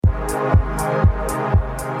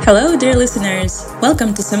Hello, dear listeners.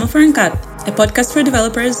 Welcome to Semaphore Uncut, a podcast for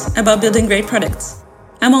developers about building great products.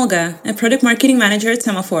 I'm Olga, a product marketing manager at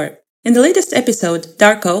Semaphore. In the latest episode,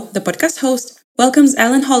 Darko, the podcast host, welcomes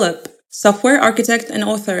Alan Holub, software architect and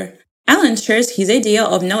author. Alan shares his idea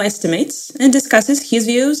of no estimates and discusses his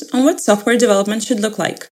views on what software development should look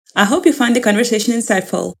like. I hope you find the conversation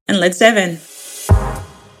insightful, and let's dive in.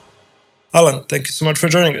 Alan, thank you so much for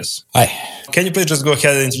joining us. Hi. Can you please just go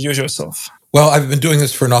ahead and introduce yourself? Well, I've been doing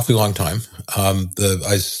this for an awfully long time.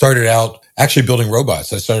 I started out actually building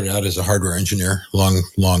robots. I started out as a hardware engineer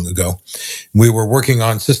long ago. We were working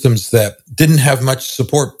on systems that didn't have much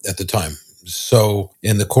support at the time. So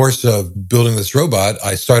in the course of building this robot,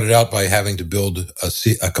 I started out by having to build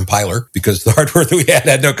a compiler because the hardware that we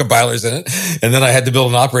had no compilers in it. And then I had to build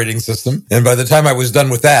an operating system. And by the time I was done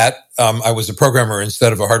with that, I was a programmer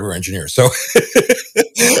instead of a hardware engineer. So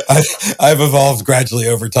I've evolved gradually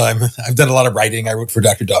over time. I've done a lot of writing. I wrote for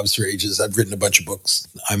Dr. Dobbs for ages. I've written a bunch of books.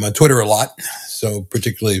 I'm on Twitter a lot. So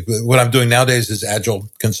particularly what I'm doing nowadays is agile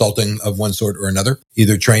consulting of one sort or another,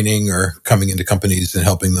 either training or coming into companies and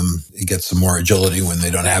helping them get some more agility when they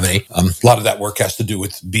don't have any. A lot of that work has to do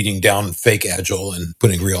with beating down fake agile and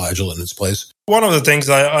putting real agile in its place. One of the things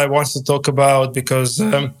I want to talk about, because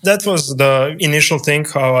that was the initial thing,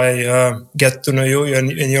 how I get to know you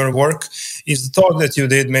and your work, is the talk that you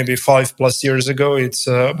did maybe 5+ years ago. It's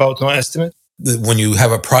about no estimate. When you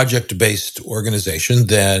have a project-based organization,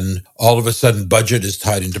 then all of a sudden budget is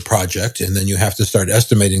tied into project, and then you have to start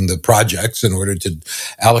estimating the projects in order to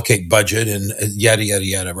allocate budget and yada, yada,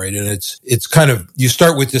 yada, right? And it's kind of, you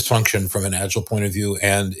start with dysfunction from an agile point of view,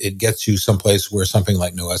 and it gets you someplace where something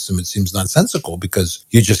like no estimate seems nonsensical because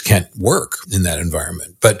you just can't work in that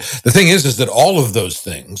environment. But the thing is that all of those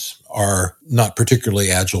things are not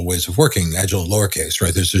particularly agile ways of working, agile lowercase,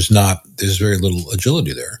 right? There's very little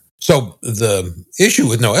agility there. So the issue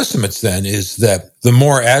with no estimates then is that the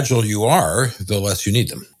more agile you are, the less you need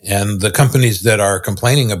them. And the companies that are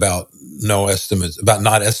complaining about no estimates, about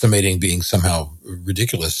not estimating being somehow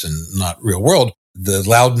ridiculous and not real world, the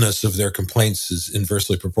loudness of their complaints is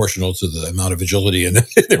inversely proportional to the amount of agility in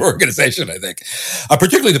their organization, I think.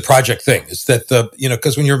 Particularly the project thing is that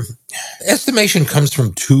because when your estimation comes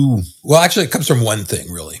from it comes from one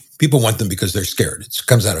thing, really. People want them because they're scared. It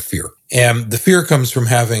comes out of fear. And the fear comes from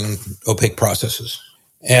having opaque processes.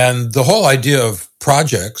 And the whole idea of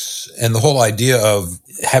projects and the whole idea of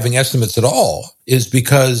having estimates at all is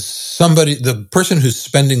because the person who's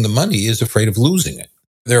spending the money is afraid of losing it.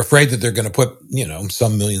 They're afraid that they're going to put,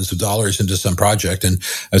 some millions of dollars into some project. And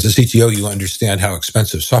as a CTO, you understand how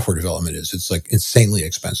expensive software development is. It's like insanely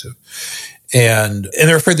expensive. And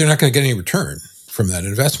they're afraid they're not going to get any return from that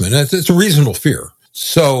investment. And it's a reasonable fear.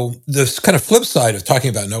 So this kind of flip side of talking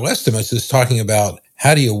about no estimates is talking about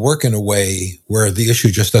how do you work in a way where the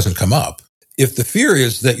issue just doesn't come up. If the fear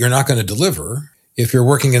is that you're not going to deliver, if you're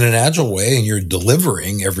working in an agile way and you're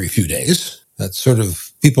delivering every few days, that's sort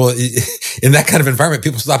of people in that kind of environment,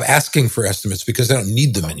 people stop asking for estimates because they don't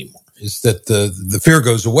need them anymore. Is that the fear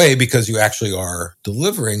goes away because you actually are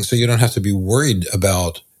delivering, so you don't have to be worried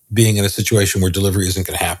about being in a situation where delivery isn't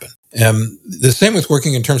going to happen. And the same with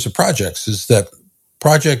working in terms of projects is that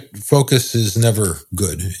project focus is never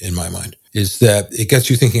good in my mind, is that it gets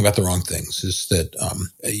you thinking about the wrong things, is that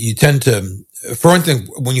you tend to, for one thing,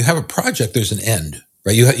 when you have a project, there's an end,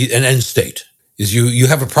 right? You have an end state. Is you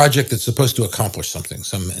have a project that's supposed to accomplish something,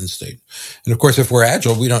 some end state. And of course, if we're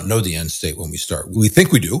agile, we don't know the end state when we start. We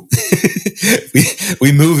think we do.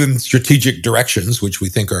 we move in strategic directions, which we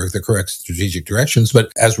think are the correct strategic directions.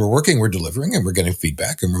 But as we're working, we're delivering and we're getting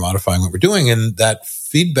feedback and we're modifying what we're doing. And that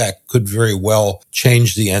feedback could very well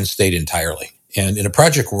change the end state entirely. And in a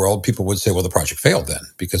project world, people would say, well, the project failed then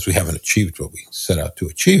because we haven't achieved what we set out to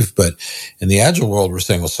achieve. But in the agile world, we're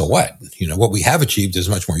saying, well, so what? What we have achieved is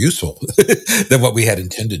much more useful than what we had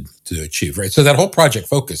intended to achieve, right? So that whole project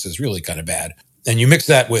focus is really kind of bad. And you mix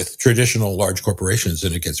that with traditional large corporations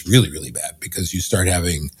and it gets really, really bad because you start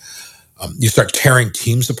tearing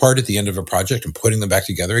teams apart at the end of a project and putting them back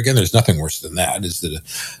together again. There's nothing worse than that. Is that a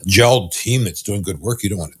gelled team that's doing good work? You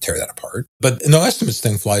don't want to tear that apart. But the no estimates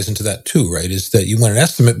thing flies into that too, right? Is that you want an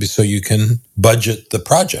estimate so you can budget the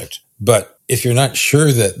project. But if you're not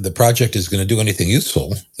sure that the project is going to do anything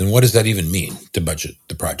useful, then what does that even mean to budget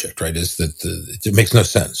the project, right? Is that it makes no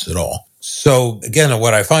sense at all. So again,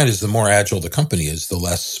 what I find is the more agile the company is, the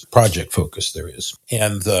less project focus there is.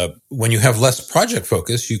 And when you have less project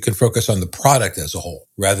focus, you can focus on the product as a whole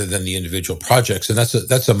rather than the individual projects. And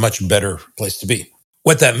that's a much better place to be.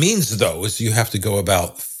 What that means, though, is you have to go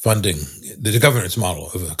about funding. The governance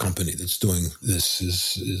model of a company that's doing this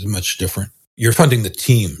is much different. You're funding the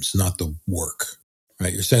teams, not the work.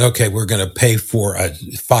 right? You're saying, okay, we're going to pay for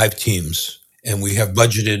 5 teams and we have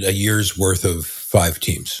budgeted a year's worth of 5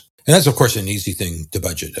 teams. And that's, of course, an easy thing to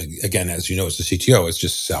budget. Again, as you know, as a CTO, it's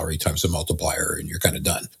just salary times a multiplier and you're kind of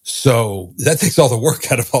done. So that takes all the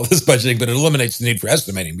work out of all this budgeting, but it eliminates the need for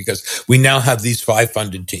estimating because we now have these 5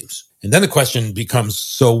 funded teams. And then the question becomes,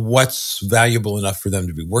 so what's valuable enough for them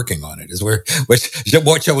to be working on it?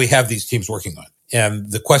 What shall we have these teams working on?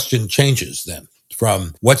 And the question changes then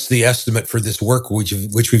from what's the estimate for this work, which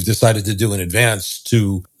we've decided to do in advance,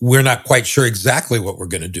 to we're not quite sure exactly what we're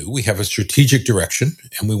going to do. We have a strategic direction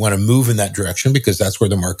and we want to move in that direction because that's where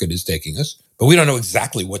the market is taking us. But we don't know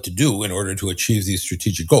exactly what to do in order to achieve these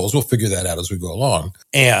strategic goals. We'll figure that out as we go along.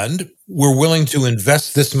 And we're willing to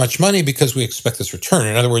invest this much money because we expect this return.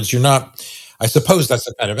 In other words, I suppose that's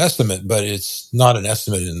a kind of estimate, but it's not an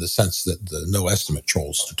estimate in the sense that the no estimate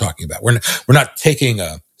trolls are talking about. We're not taking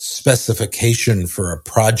a specification for a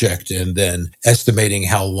project and then estimating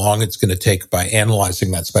how long it's going to take by analyzing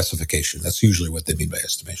that specification. That's usually what they mean by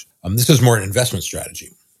estimation. This is more an investment strategy.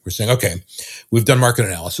 We're saying, okay, we've done market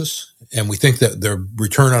analysis and we think that the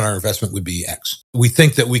return on our investment would be X. We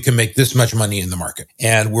think that we can make this much money in the market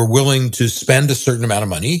and we're willing to spend a certain amount of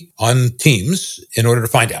money on teams in order to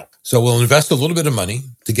find out. So we'll invest a little bit of money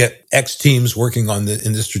to get X teams working in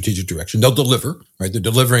this strategic direction. They'll deliver, right? They're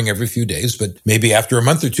delivering every few days, but maybe after a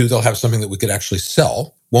month or two, they'll have something that we could actually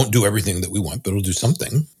sell. Won't do everything that we want, but it'll do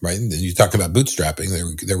something, right? And then you talk about bootstrapping.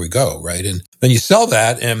 There we go, right? And then you sell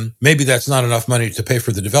that and maybe that's not enough money to pay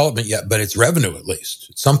for the development yet, but it's revenue at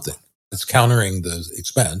least. It's something. It's countering the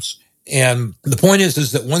expense. And the point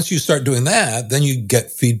is that once you start doing that, then you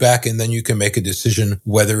get feedback and then you can make a decision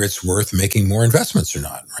whether it's worth making more investments or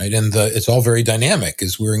not, right? And it's all very dynamic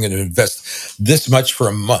is we're going to invest this much for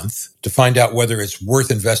a month to find out whether it's worth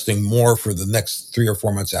investing more for the next 3 or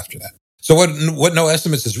 4 months after that. So what no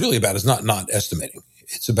estimates is really about is not estimating.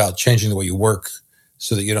 It's about changing the way you work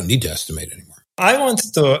so that you don't need to estimate anymore.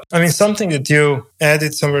 Something that you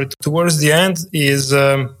added somewhere towards the end is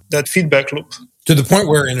that feedback loop. To the point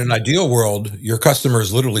where in an ideal world, your customer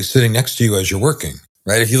is literally sitting next to you as you're working,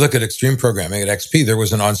 right? If you look at extreme programming at XP, there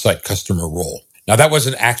was an on-site customer role. Now, that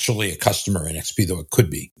wasn't actually a customer in XP, though it could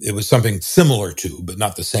be. It was something similar to, but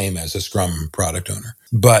not the same as a Scrum product owner.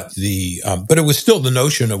 But it was still the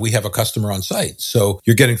notion of we have a customer on site. So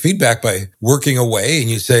you're getting feedback by working away and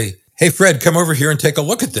you say, hey, Fred, come over here and take a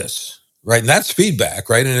look at this, right? And that's feedback,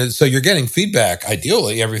 right? And so you're getting feedback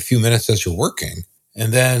ideally every few minutes as you're working.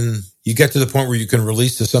 And then you get to the point where you can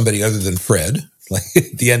release to somebody other than Fred, like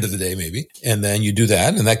at the end of the day, maybe. And then you do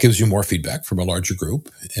that, and that gives you more feedback from a larger group.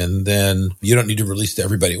 And then you don't need to release to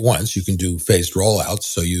everybody at once. You can do phased rollouts.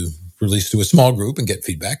 So you release to a small group and get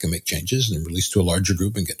feedback and make changes, and then release to a larger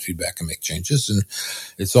group and get feedback and make changes. And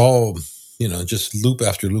it's all, just loop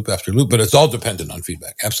after loop after loop, but it's all dependent on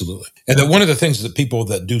feedback. Absolutely. And then one of the things that people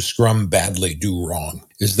that do Scrum badly do wrong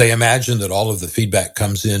is they imagine that all of the feedback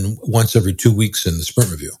comes in once every 2 weeks in the sprint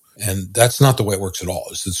review. And that's not the way it works at all.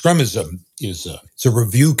 So Scrum is a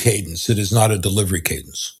review cadence. It is not a delivery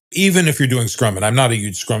cadence. Even if you're doing Scrum, and I'm not a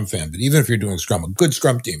huge Scrum fan, but even if you're doing Scrum, a good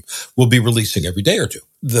Scrum team will be releasing every day or two.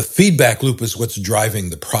 The feedback loop is what's driving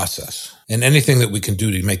the process. And anything that we can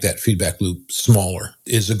do to make that feedback loop smaller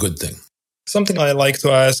is a good thing. Something I like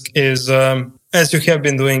to ask is, as you have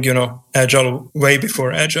been doing, Agile way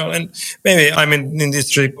before Agile, and maybe I'm in the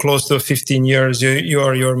industry close to 15 years,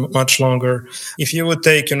 you're much longer. If you would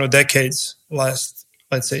take, decades, last,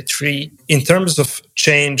 let's say 3, in terms of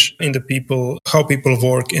change in the people, how people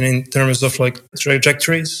work, and in terms of like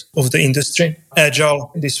trajectories of the industry,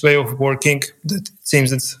 Agile, this way of working that it seems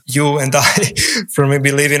that you and I firmly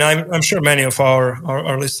believe in, I'm sure many of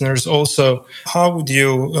our listeners also, how would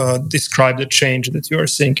you describe the change that you are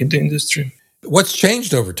seeing in the industry? What's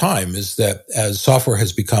changed over time is that as software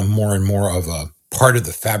has become more and more of a part of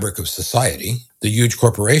the fabric of society, the huge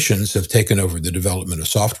corporations have taken over the development of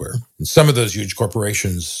software. And some of those huge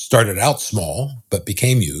corporations started out small, but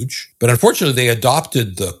became huge. But unfortunately, they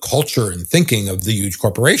adopted the culture and thinking of the huge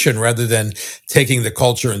corporation rather than taking the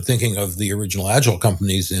culture and thinking of the original Agile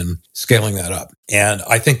companies and scaling that up. And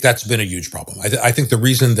I think that's been a huge problem. I think the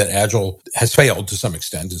reason that Agile has failed to some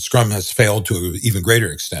extent, and Scrum has failed to an even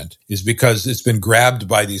greater extent, is because it's been grabbed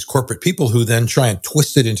by these corporate people who then try and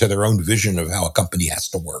twist it into their own vision of how a company has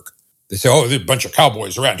to work. They say, there's a bunch of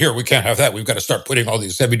cowboys around here. We can't have that. We've got to start putting all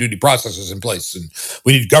these heavy-duty processes in place, and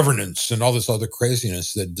we need governance and all this other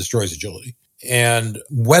craziness that destroys agility. And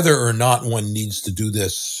whether or not one needs to do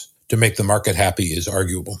this to make the market happy is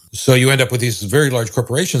arguable. So you end up with these very large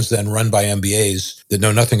corporations then run by MBAs that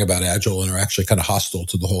know nothing about Agile and are actually kind of hostile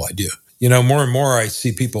to the whole idea. More and more I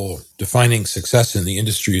see people defining success in the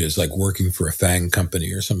industry as like working for a FANG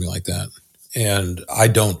company or something like that. And I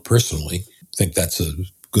don't personally think that's a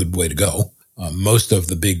good way to go. Most of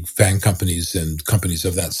the big FANG companies and companies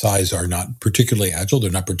of that size are not particularly agile.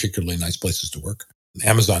 They're not particularly nice places to work.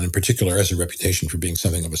 Amazon in particular has a reputation for being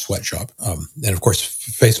something of a sweatshop. And of course,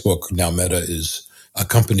 Facebook, now Meta, is a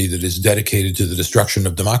company that is dedicated to the destruction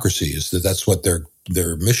of democracy. That's what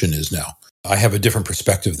their mission is now. I have a different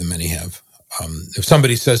perspective than many have. If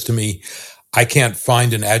somebody says to me, I can't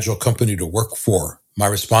find an agile company to work for, my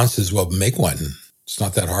response is, well, make one. It's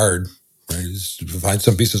not that hard. Right? Just find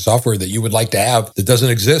some piece of software that you would like to have that doesn't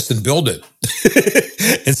exist and build it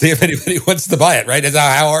and see if anybody wants to buy it, right?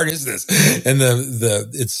 How hard is this? And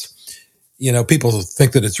it's, people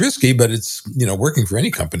think that it's risky, but it's, working for any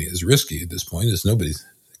company is risky at this point.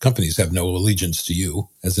 Companies have no allegiance to you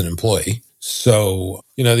as an employee. So,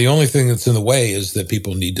 the only thing that's in the way is that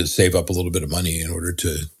people need to save up a little bit of money in order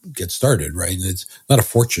to get started, right? And it's not a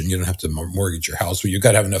fortune. You don't have to mortgage your house, but you've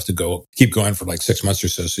got to have enough to keep going for like 6 months or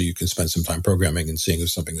so you can spend some time programming and seeing if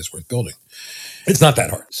something is worth building. It's not that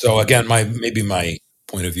hard. So again, my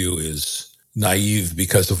point of view is naive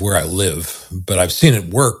because of where I live, but I've seen it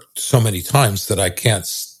work so many times that I can't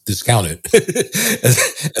discount it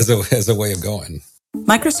as a way of going.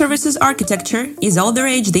 Microservices architecture is all the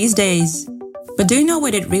rage these days. But do you know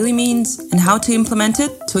what it really means and how to implement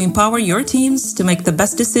it to empower your teams to make the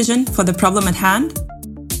best decision for the problem at hand?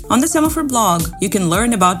 On the Semaphore blog, you can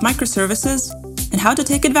learn about microservices and how to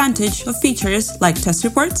take advantage of features like test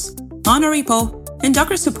reports, monorepo, and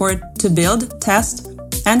Docker support to build, test,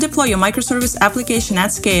 and deploy your microservice application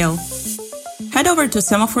at scale. Head over to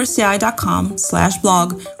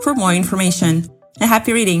semaphoreCI.com/blog for more information. And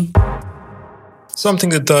happy reading! Something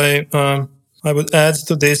that I would add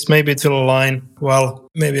to this, maybe to align, well,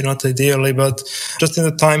 maybe not ideally, but just in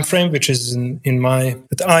the time frame, which is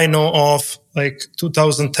that I know of, like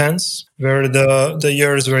 2010s, where the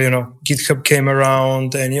years where, GitHub came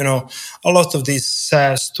around and, a lot of these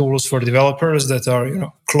SaaS tools for developers that are,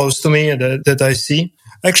 close to me that I see.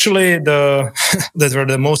 Actually, that were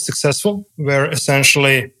the most successful were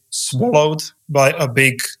essentially swallowed by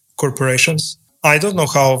big corporations. I don't know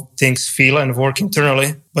how things feel and work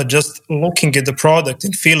internally, but just looking at the product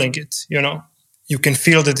and feeling it, you can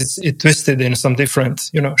feel that it's twisted in some different,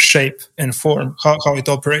 shape and form, how it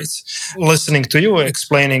operates. Listening to you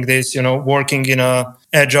explaining this, working in a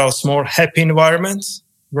agile, more happy environment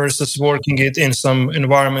versus working it in some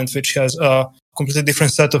environment which has a completely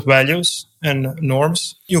different set of values and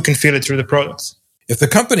norms, you can feel it through the products. If the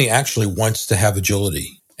company actually wants to have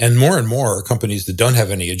agility, and more companies that don't have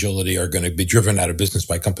any agility are going to be driven out of business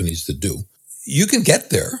by companies that do. You can get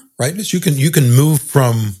there, right? You can move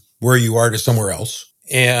from where you are to somewhere else.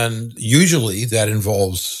 And usually that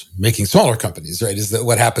involves making smaller companies, right? Is that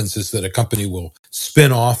what happens is that a company will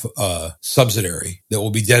spin off a subsidiary that will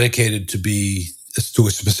be dedicated to a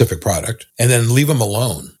specific product and then leave them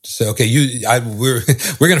alone to say, okay, we're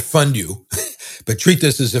going to fund you, but treat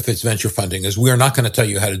this as if it's venture funding, as we are not going to tell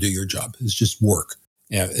you how to do your job. It's just work.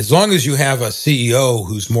 Yeah, as long as you have a CEO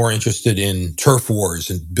who's more interested in turf wars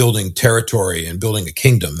and building territory and building a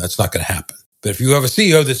kingdom, that's not going to happen. But if you have a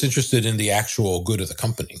CEO that's interested in the actual good of the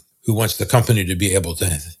company, who wants the company to be able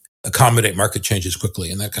to accommodate market changes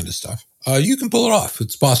quickly and that kind of stuff, you can pull it off.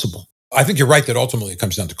 It's possible. I think you're right that ultimately it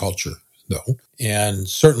comes down to culture, though. And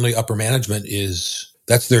certainly upper management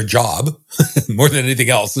that's their job more than anything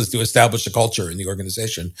else, is to establish a culture in the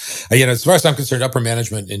organization. As far as I'm concerned, upper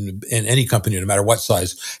management in any company, no matter what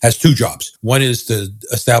size, has two jobs. One is to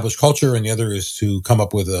establish culture and the other is to come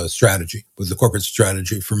up with a strategy, with the corporate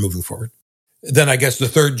strategy for moving forward. Then I guess the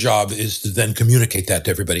third job is to then communicate that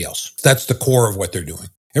to everybody else. That's the core of what they're doing.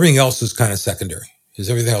 Everything else is kind of secondary, because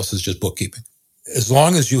everything else is just bookkeeping. As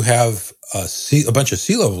long as you have a bunch of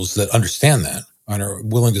C-levels that understand that, and are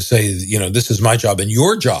willing to say, this is my job and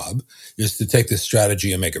your job is to take this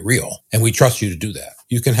strategy and make it real. And we trust you to do that.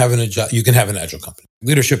 You can have an agile company.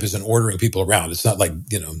 Leadership isn't ordering people around. It's not like,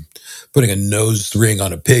 putting a nose ring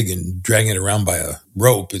on a pig and dragging it around by a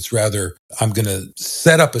rope. It's rather, I'm going to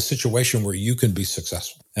set up a situation where you can be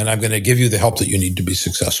successful and I'm going to give you the help that you need to be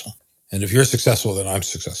successful. And if you're successful, then I'm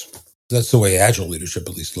successful. That's the way agile leadership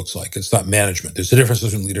at least looks like. It's not management. There's a difference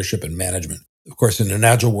between leadership and management. Of course, in an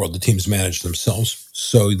agile world, the teams manage themselves.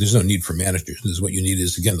 So there's no need for managers. What you need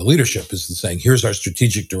is, again, the leadership is saying, here's our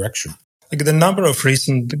strategic direction. Like the number of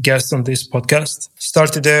recent guests on this podcast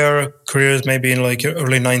started their careers maybe in like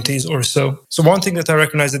early 90s or so. So one thing that I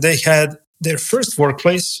recognize that they had their first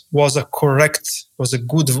workplace was a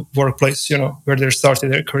good workplace, where they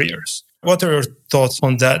started their careers. What are your thoughts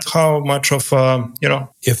on that? How much of,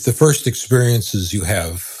 If the first experiences you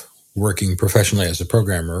have working professionally as a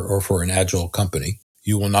programmer or for an agile company,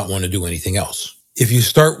 you will not want to do anything else. If you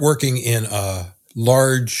start working in a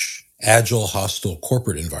large, agile, hostile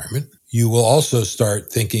corporate environment, you will also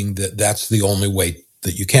start thinking that that's the only way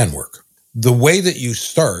that you can work. The way that you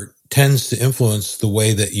start tends to influence the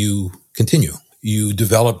way that you continue. You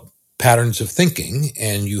develop patterns of thinking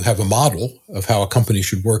and you have a model of how a company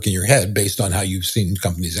should work in your head based on how you've seen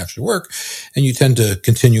companies actually work. And you tend to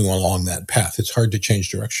continue along that path. It's hard to change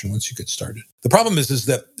direction once you get started. The problem is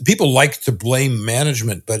that people like to blame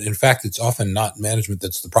management, but in fact, it's often not management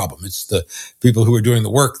that's the problem. It's the people who are doing the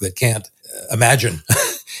work that can't imagine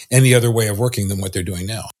any other way of working than what they're doing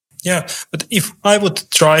now. Yeah, but if I would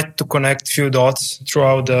try to connect few dots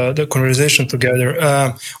throughout the conversation together,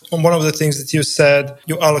 one of the things that you said,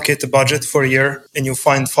 you allocate a budget for a year and you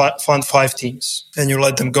fund 5 teams and you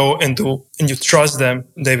let them go and you trust them,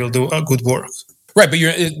 they will do a good work. Right, but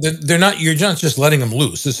you're not just letting them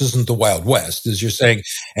loose. This isn't the Wild West, as you're saying,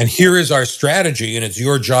 and here is our strategy and it's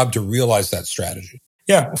your job to realize that strategy.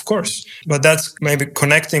 Yeah, of course. But that's maybe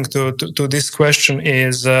connecting to this question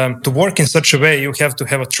is to work in such a way, you have to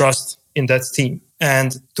have a trust in that team.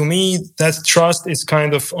 And to me, that trust is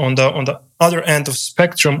kind of on the other end of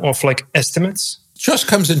spectrum of like estimates. Trust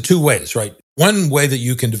comes in 2 ways, right? One way that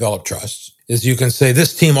you can develop trust is you can say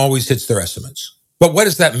this team always hits their estimates. But what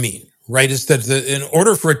does that mean? Right, is that in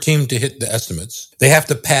order for a team to hit the estimates, they have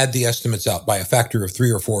to pad the estimates out by a factor of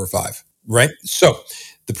 3 or 4 or 5, right? So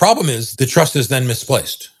the problem is the trust is then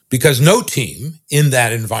misplaced because no team in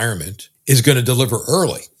that environment is going to deliver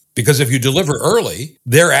early. Because if you deliver early,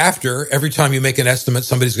 thereafter, every time you make an estimate,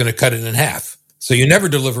 somebody's going to cut it in half. So you never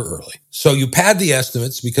deliver early. So you pad the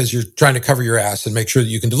estimates because you're trying to cover your ass and make sure that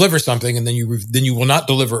you can deliver something, and then you will not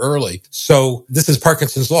deliver early. So this is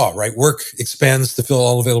Parkinson's law, right? Work expands to fill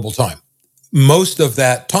all available time. Most of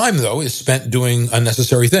that time, though, is spent doing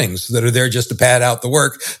unnecessary things that are there just to pad out the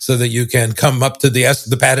work so that you can come up to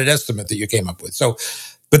the padded estimate that you came up with. So,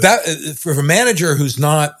 but that for a manager who's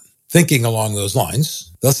not thinking along those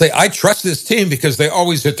lines, they'll say, I trust this team because they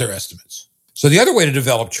always hit their estimates. So the other way to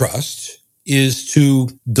develop trust is to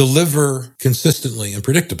deliver consistently and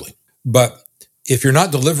predictably. But if you're not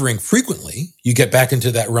delivering frequently, you get back into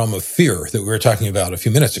that realm of fear that we were talking about a few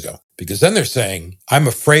minutes ago, because then they're saying, I'm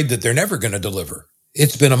afraid that they're never going to deliver.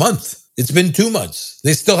 It's been a month. It's been 2 months.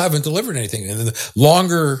 They still haven't delivered anything. And the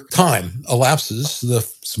longer time elapses, the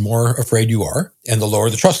more afraid you are and the lower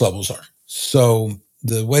the trust levels are. So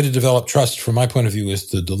the way to develop trust, from my point of view, is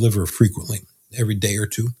to deliver frequently, every day or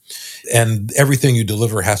two. And everything you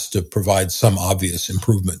deliver has to provide some obvious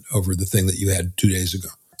improvement over the thing that you had 2 days ago.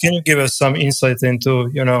 Can you give us some insight into,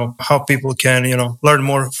 how people can, learn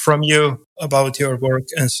more from you about your work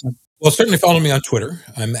and so? Well, certainly follow me on Twitter.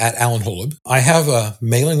 I'm at Alan Holub. I have a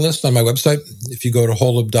mailing list on my website. If you go to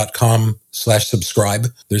holub.com/subscribe,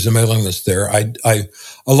 there's a mailing list there. A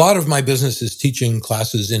lot of my business is teaching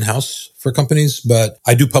classes in-house for companies, but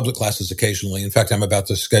I do public classes occasionally. In fact, I'm about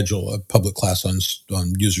to schedule a public class on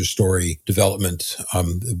user story development.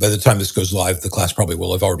 By the time this goes live, the class probably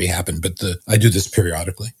will have already happened, but I do this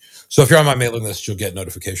periodically. So if you're on my mailing list, you'll get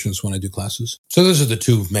notifications when I do classes. So those are the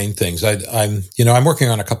 2 main things. I'm working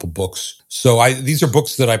on a couple books. So these are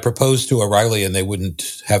books that I proposed to O'Reilly and they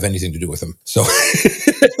wouldn't have anything to do with them. So,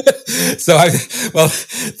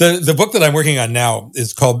 the book that I'm working on now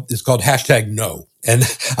is called #No. And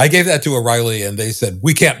I gave that to O'Reilly and they said,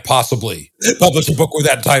 we can't possibly publish a book with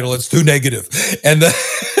that title. It's too negative. And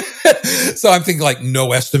so I'm thinking like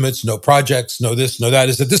no estimates, no projects, no this, no that.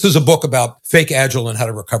 This is a book about fake agile and how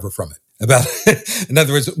to recover from it. In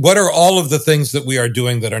other words, what are all of the things that we are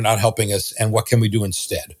doing that are not helping us and what can we do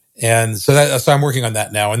instead? And so I'm working on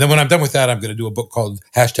that now. And then when I'm done with that, I'm going to do a book called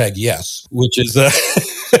 #Yes, which is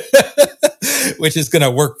which is going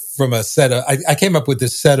to work from a set of, I came up with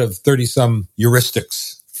this set of 30-some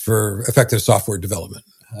heuristics for effective software development.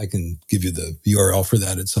 I can give you the URL for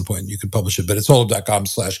that at some point. You can publish it, but it's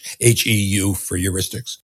holub.com/HEU for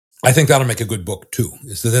heuristics. I think that'll make a good book too.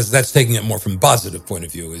 So that's taking it more from a positive point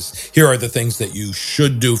of view, is here are the things that you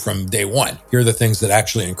should do from day one. Here are the things that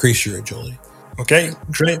actually increase your agility. Okay,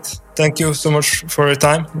 great. Thank you so much for your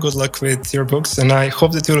time. Good luck with your books, and I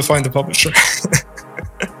hope that you'll find a publisher.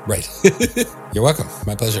 Right. You're welcome.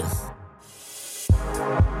 My pleasure.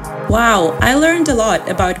 Wow, I learned a lot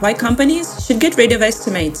about why companies should get rid of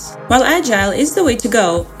estimates. While Agile is the way to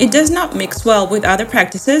go, it does not mix well with other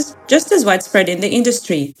practices just as widespread in the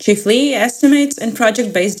industry, chiefly estimates and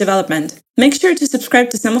project-based development. Make sure to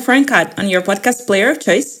subscribe to Semaphore Uncut on your podcast player of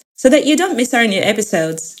choice so that you don't miss our new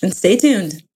episodes, and stay tuned.